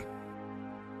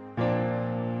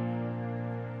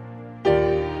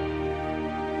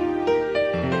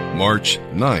March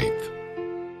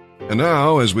 9th. And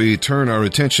now, as we turn our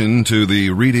attention to the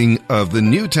reading of the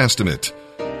New Testament,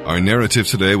 our narrative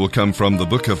today will come from the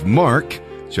book of Mark,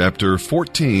 chapter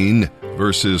 14,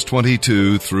 verses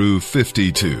 22 through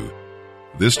 52.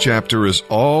 This chapter is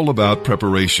all about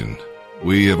preparation.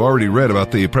 We have already read about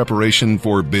the preparation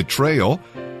for betrayal.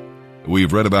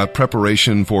 We've read about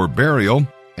preparation for burial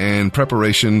and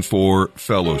preparation for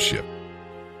fellowship.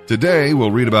 Today,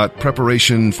 we'll read about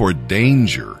preparation for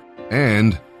danger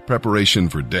and preparation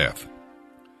for death.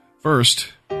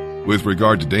 First, with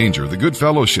regard to danger, the good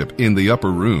fellowship in the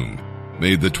upper room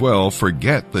made the 12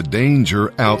 forget the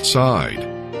danger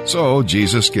outside. So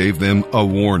Jesus gave them a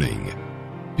warning.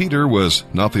 Peter was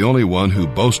not the only one who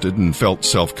boasted and felt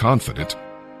self-confident.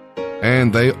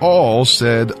 And they all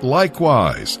said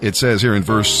likewise. It says here in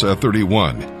verse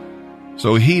 31.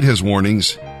 So heed his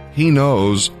warnings. He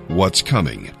knows what's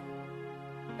coming.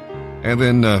 And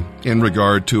then in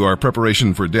regard to our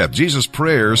preparation for death, Jesus'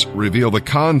 prayers reveal the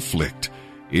conflict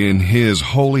in his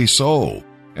holy soul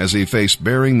as he faced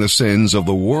bearing the sins of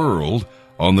the world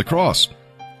on the cross.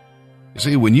 You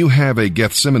see, when you have a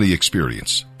Gethsemane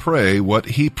experience, pray what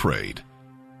he prayed.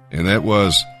 And that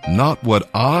was, not what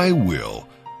I will,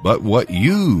 but what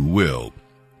you will.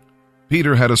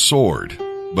 Peter had a sword,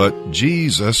 but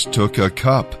Jesus took a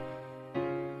cup.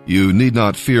 You need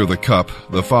not fear the cup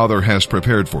the Father has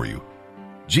prepared for you.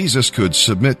 Jesus could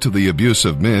submit to the abuse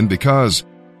of men because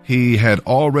he had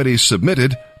already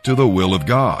submitted to the will of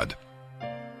God.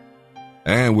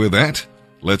 And with that,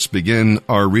 let's begin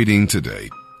our reading today,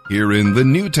 here in the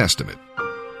New Testament.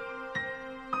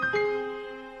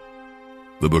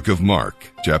 The book of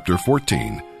Mark, chapter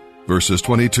 14, verses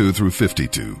 22 through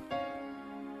 52.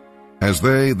 As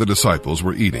they, the disciples,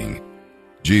 were eating,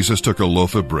 Jesus took a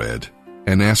loaf of bread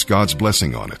and asked God's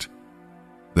blessing on it.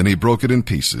 Then he broke it in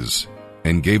pieces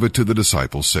and gave it to the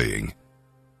disciples, saying,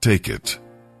 "Take it,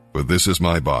 for this is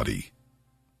my body."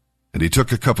 And he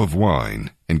took a cup of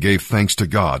wine and gave thanks to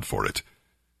God for it.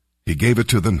 He gave it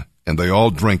to them, and they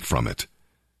all drank from it.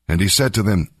 And he said to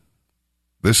them,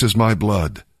 "This is my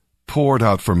blood, poured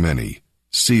out for many,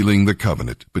 sealing the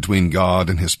covenant between God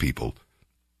and his people.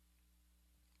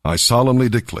 I solemnly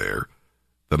declare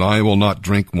that I will not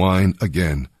drink wine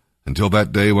again until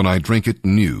that day when I drink it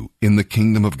new in the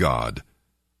kingdom of God."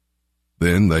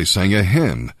 Then they sang a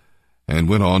hymn and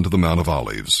went on to the Mount of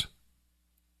Olives.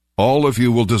 "All of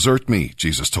you will desert me,"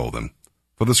 Jesus told them,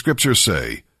 "for the scriptures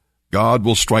say, God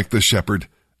will strike the shepherd,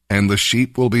 and the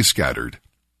sheep will be scattered.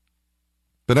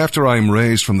 But after I am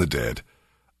raised from the dead,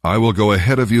 I will go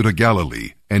ahead of you to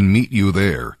Galilee and meet you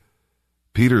there."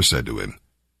 Peter said to him,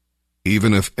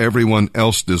 "Even if everyone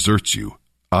else deserts you,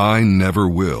 I never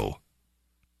will."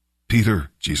 "Peter,"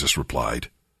 Jesus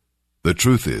replied, "the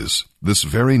truth is, this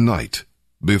very night,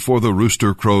 before the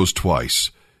rooster crows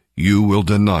twice, you will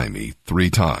deny me 3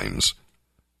 times.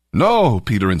 "No,"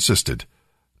 Peter insisted,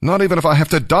 "not even if I have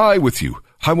to die with you,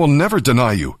 I will never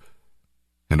deny you."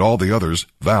 And all the others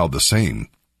vowed the same.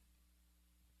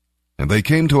 And they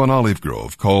came to an olive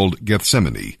grove called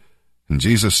Gethsemane, and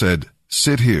Jesus said,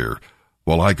 "Sit here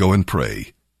while I go and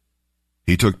pray."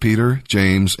 He took Peter,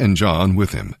 James, and John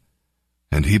with him,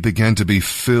 and he began to be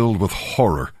filled with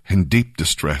horror and deep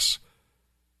distress.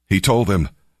 He told them,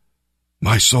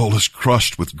 "My soul is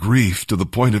crushed with grief to the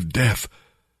point of death.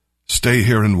 Stay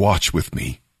here and watch with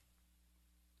me."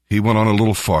 He went on a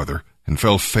little farther and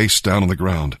fell face down on the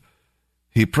ground.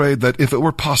 He prayed that if it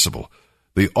were possible,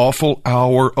 the awful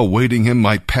hour awaiting him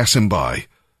might pass him by.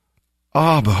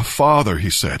 "Abba, Father," he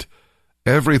said,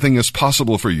 "everything is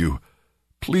possible for you.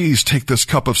 Please take this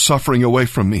cup of suffering away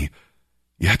from me.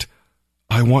 Yet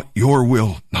I want your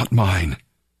will, not mine."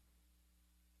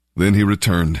 Then he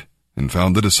returned and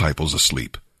found the disciples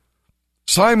asleep.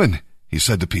 "Simon," he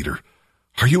said to Peter,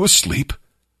 "are you asleep?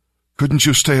 Couldn't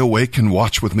you stay awake and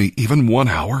watch with me even 1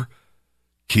 hour?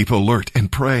 Keep alert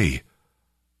and pray.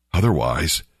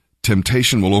 Otherwise,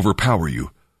 temptation will overpower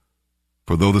you.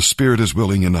 For though the spirit is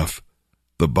willing enough,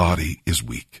 the body is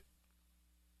weak."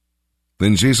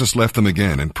 Then Jesus left them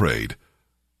again and prayed,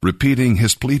 repeating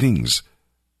his pleadings.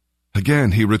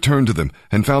 Again he returned to them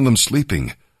and found them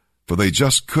sleeping, for they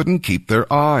just couldn't keep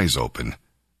their eyes open,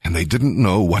 and they didn't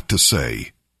know what to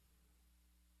say.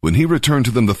 When he returned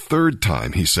to them the 3rd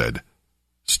time, he said,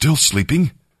 "Still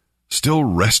sleeping? Still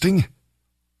resting?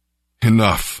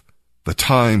 Enough! The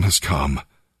time has come.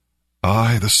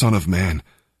 I, the Son of Man,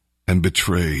 am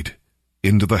betrayed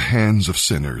into the hands of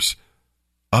sinners.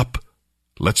 Up,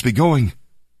 let's be going.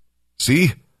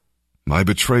 See, my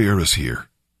betrayer is here."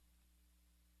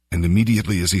 And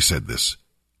immediately as he said this,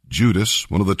 Judas,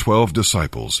 one of the 12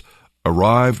 disciples,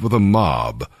 arrived with a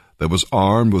mob that was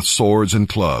armed with swords and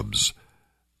clubs.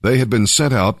 They had been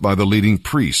sent out by the leading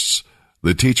priests,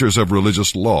 the teachers of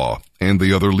religious law, and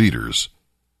the other leaders.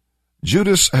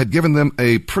 Judas had given them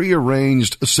a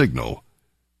prearranged signal.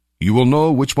 "You will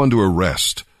know which one to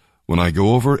arrest when I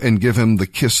go over and give him the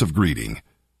kiss of greeting.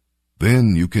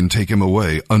 Then you can take him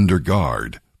away under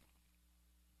guard."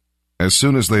 As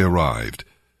soon as they arrived,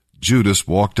 Judas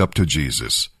walked up to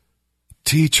Jesus.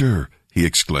 "Teacher," he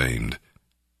exclaimed,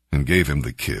 and gave him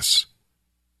the kiss.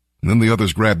 And then the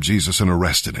others grabbed Jesus and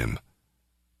arrested him.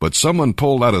 But someone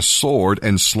pulled out a sword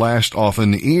and slashed off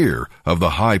an ear of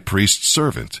the high priest's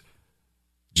servant.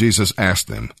 Jesus asked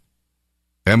them,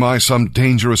 "Am I some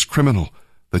dangerous criminal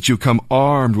that you come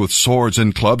armed with swords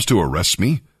and clubs to arrest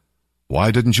me? Why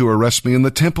didn't you arrest me in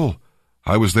the temple?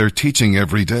 I was there teaching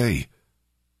every day.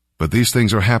 But these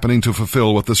things are happening to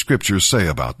fulfill what the Scriptures say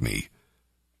about me."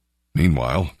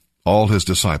 Meanwhile, all his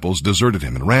disciples deserted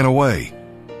him and ran away.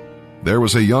 There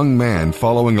was a young man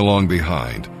following along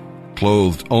behind,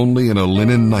 clothed only in a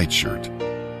linen nightshirt.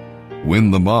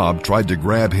 When the mob tried to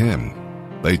grab him,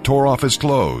 they tore off his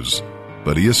clothes,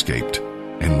 but he escaped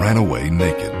and ran away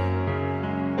naked.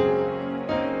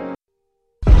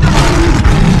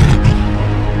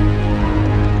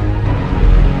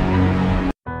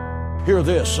 Hear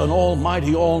this, an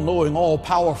almighty, all-knowing,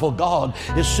 all-powerful God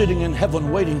is sitting in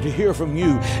heaven waiting to hear from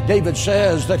you. David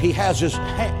says that he has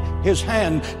his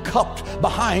hand cupped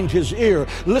behind his ear,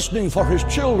 listening for his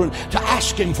children to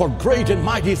ask him for great and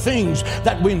mighty things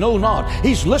that we know not.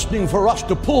 He's listening for us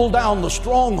to pull down the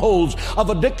strongholds of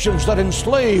addictions that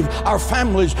enslave our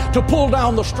families, to pull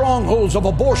down the strongholds of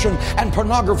abortion and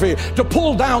pornography, to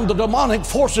pull down the demonic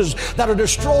forces that are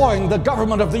destroying the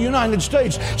government of the United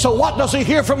States. So what does he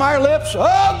hear from our lips?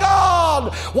 "Oh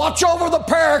God, watch over the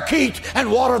parakeet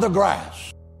and water the grass."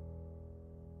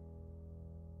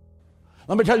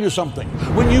 Let me tell you something.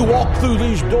 When you walk through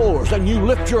these doors and you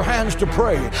lift your hands to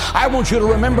pray, I want you to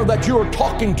remember that you are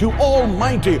talking to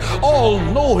Almighty,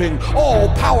 all-knowing,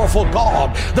 all-powerful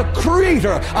God, the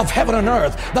creator of heaven and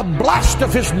earth. The blast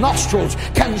of his nostrils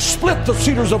can split the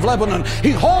cedars of Lebanon.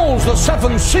 He holds the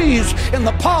seven seas in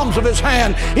the palms of his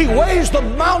hand. He weighs the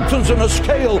mountains in a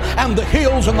scale and the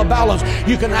hills in the balance.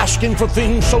 You can ask him for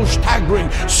things so staggering,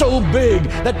 so big,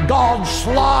 that God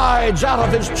slides out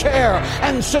of his chair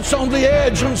and sits on the edge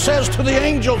and says to the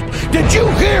angels, "Did you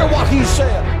hear what he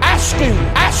said?" Ask him,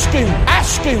 ask him,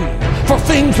 ask him for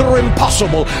things that are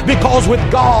impossible, because with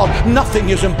God nothing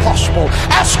is impossible.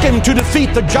 Ask him to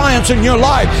defeat the giants in your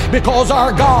life, because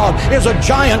our God is a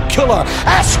giant killer.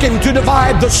 Ask him to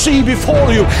divide the sea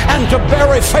before you and to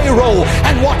bury Pharaoh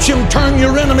and watch him turn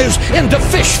your enemies into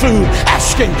fish food.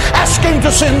 Ask him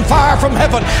to send fire from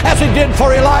heaven as he did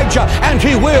for Elijah, and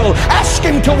he will. Ask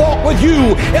him to walk with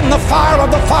you in the fire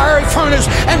of the fiery furnace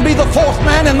and be the fourth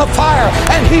man in the fire,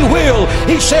 and he will.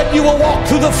 He said you will walk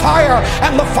through the fire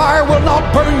and the fire will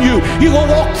not burn you. You will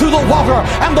walk through the water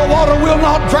and the water will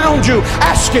not drown you.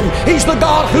 Ask him. He's the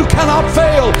God who cannot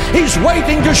fail. He's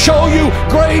waiting to show you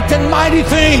great and mighty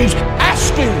things.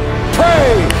 Ask him.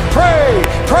 Pray, pray,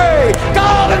 pray.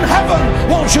 God in heaven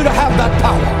wants you to have that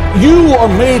power. You are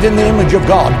made in the image of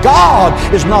God. God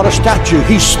is not a statue.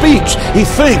 He speaks, he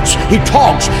thinks, he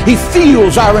talks, he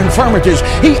feels our infirmities.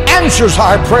 He answers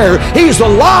our prayer. He's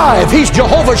alive. He's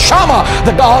Jehovah Shammah,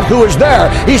 the God who is there.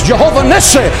 He's Jehovah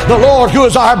Nissi, the Lord who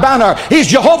is our banner. He's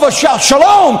Jehovah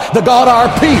Shalom, the God our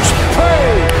peace.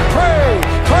 Pray, pray,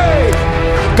 pray.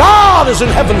 God is in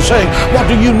heaven saying, what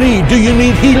do you need? Do you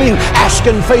need healing? Ask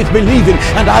in faith, believing,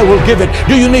 and I will give it.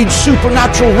 Do you need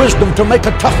supernatural wisdom to make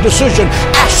a tough decision?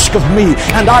 Ask of me,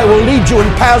 and I will lead you in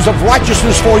paths of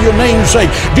righteousness for your name's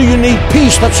sake. Do you need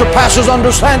peace that surpasses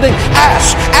understanding?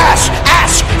 Ask, ask,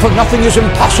 ask, for nothing is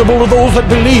impossible to those that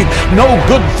believe. No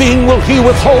good thing will he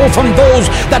withhold from those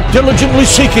that diligently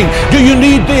seek him. Do you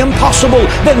need the impossible?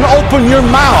 Then open your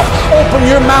mouth. Open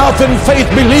your mouth in faith,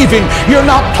 believing. You're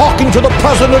not talking to the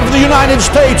President of the United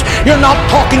States. You're not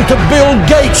talking to Bill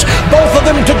Gates. Both of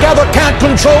them together can't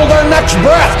control their next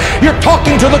breath. You're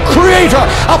talking to the Creator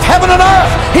of heaven and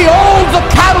earth. He owns the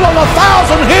cattle on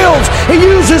 1,000 hills. He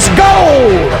uses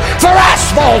gold for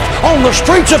asphalt on the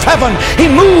streets of heaven. He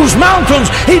moves mountains.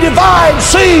 He divides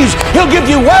seas. He'll give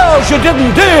you wells you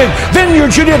didn't dig,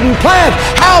 vineyards you didn't plant,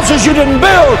 houses you didn't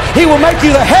build. He will make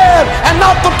you the head and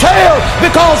not the tail,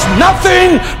 because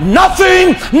nothing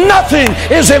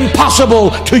is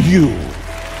impossible to you.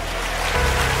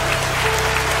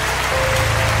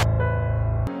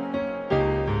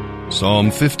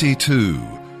 Psalm 52,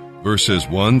 verses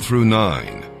 1 through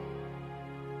 9.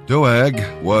 Doeg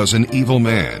was an evil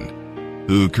man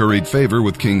who curried favor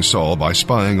with King Saul by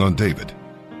spying on David.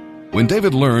 When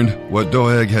David learned what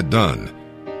Doeg had done,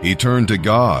 he turned to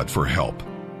God for help.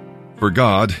 For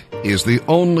God is the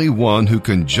only one who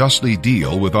can justly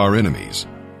deal with our enemies.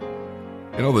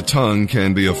 You know, the tongue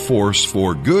can be a force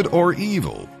for good or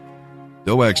evil.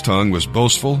 Doeg's tongue was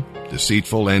boastful,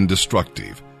 deceitful, and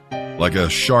destructive, like a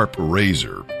sharp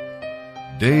razor.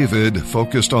 David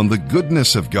focused on the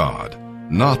goodness of God,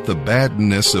 not the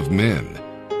badness of men,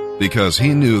 because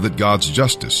he knew that God's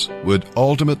justice would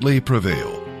ultimately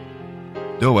prevail.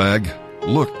 Doeg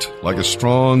looked like a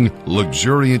strong,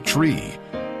 luxuriant tree,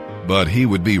 but he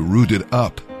would be rooted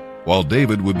up, while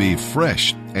David would be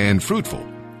fresh and fruitful.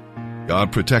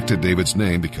 God protected David's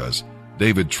name because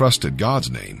David trusted God's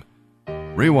name.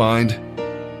 Rewind.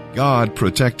 God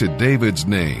protected David's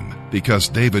name because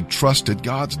David trusted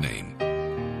God's name.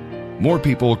 More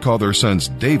people call their sons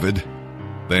David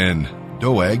than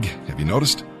Doeg. Have you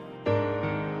noticed?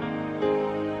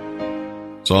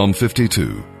 Psalm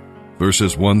 52,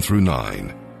 verses 1 through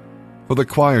 9. For the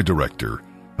choir director,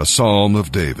 a psalm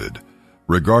of David,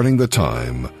 regarding the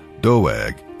time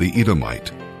Doeg the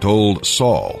Edomite told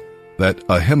Saul that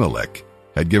Ahimelech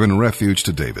had given refuge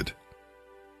to David.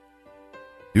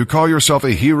 You call yourself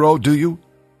a hero, do you?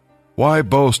 Why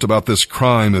boast about this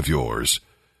crime of yours,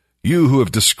 you who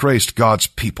have disgraced God's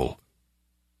people?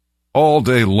 All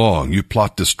day long you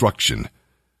plot destruction.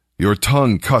 Your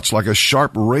tongue cuts like a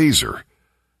sharp razor.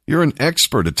 You're an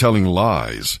expert at telling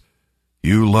lies.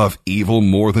 You love evil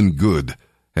more than good,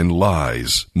 and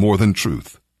lies more than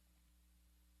truth.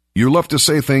 You love to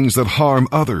say things that harm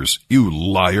others, you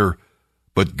liar,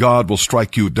 but God will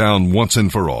strike you down once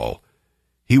and for all.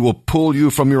 He will pull you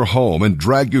from your home and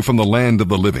drag you from the land of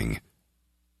the living.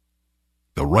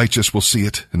 The righteous will see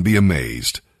it and be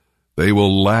amazed. They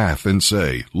will laugh and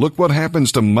say, look what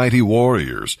happens to mighty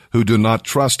warriors who do not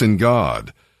trust in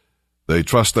God. They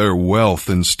trust their wealth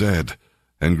instead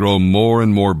and grow more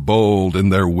and more bold in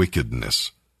their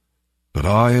wickedness. But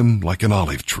I am like an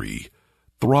olive tree,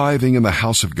 thriving in the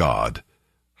house of God.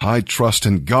 I trust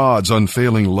in God's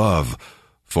unfailing love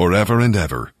forever and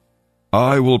ever.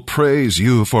 I will praise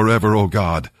you forever, O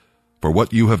God, for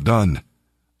what you have done.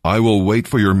 I will wait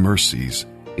for your mercies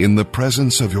in the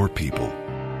presence of your people.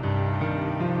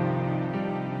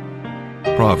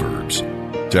 Proverbs,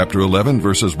 chapter 11,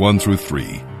 verses 1 through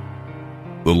 3.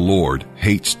 The Lord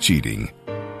hates cheating,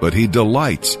 but he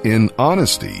delights in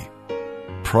honesty.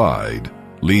 Pride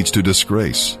leads to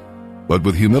disgrace, but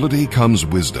with humility comes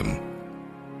wisdom.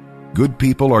 Good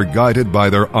people are guided by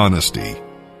their honesty.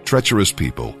 Treacherous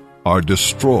people are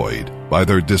destroyed by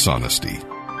their dishonesty.